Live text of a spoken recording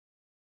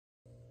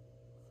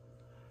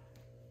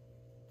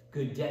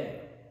Good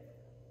day.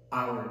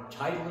 Our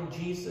title of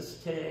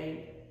Jesus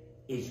today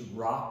is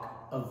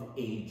Rock of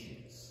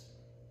Ages,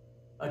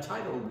 a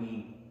title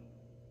we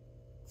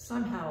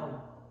somehow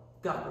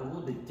got a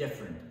little bit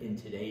different in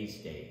today's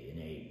day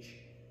and age,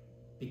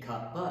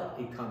 but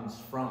it comes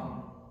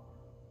from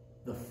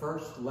the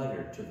first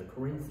letter to the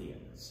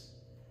Corinthians.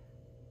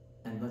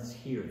 And let's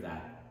hear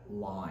that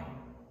line.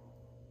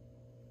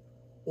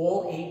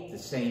 All ate the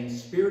same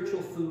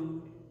spiritual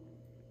food,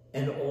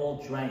 and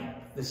all drank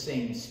the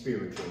same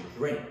spiritual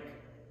drink,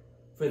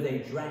 for they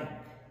drank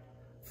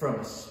from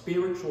a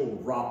spiritual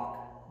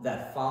rock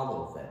that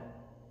followed them,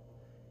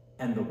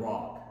 and the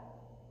rock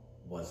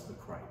was the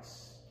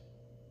Christ.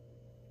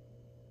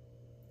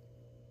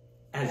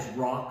 As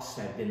rocks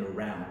have been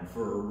around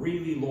for a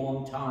really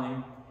long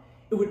time,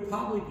 it would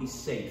probably be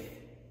safe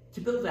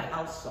to build a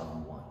house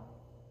on one.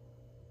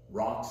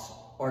 Rocks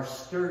are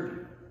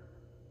sturdy.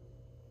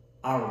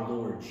 Our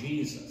Lord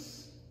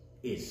Jesus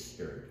is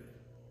sturdy.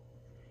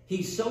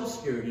 He's so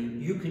sturdy,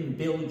 you can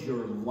build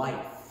your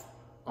life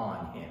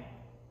on him.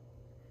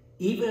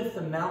 Even if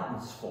the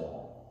mountains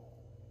fall,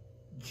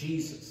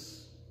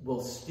 Jesus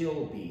will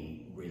still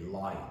be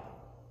reliable.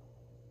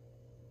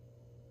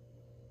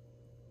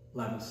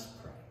 Let us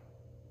pray.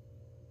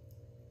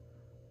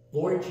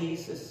 Lord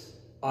Jesus,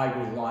 I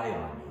rely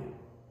on you.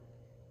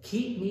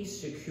 Keep me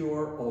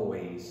secure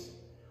always,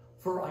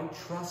 for I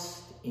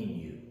trust in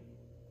you.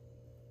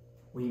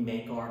 We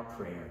make our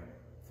prayer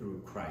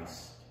through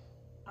Christ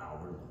our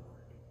Lord.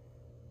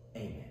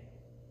 Amen.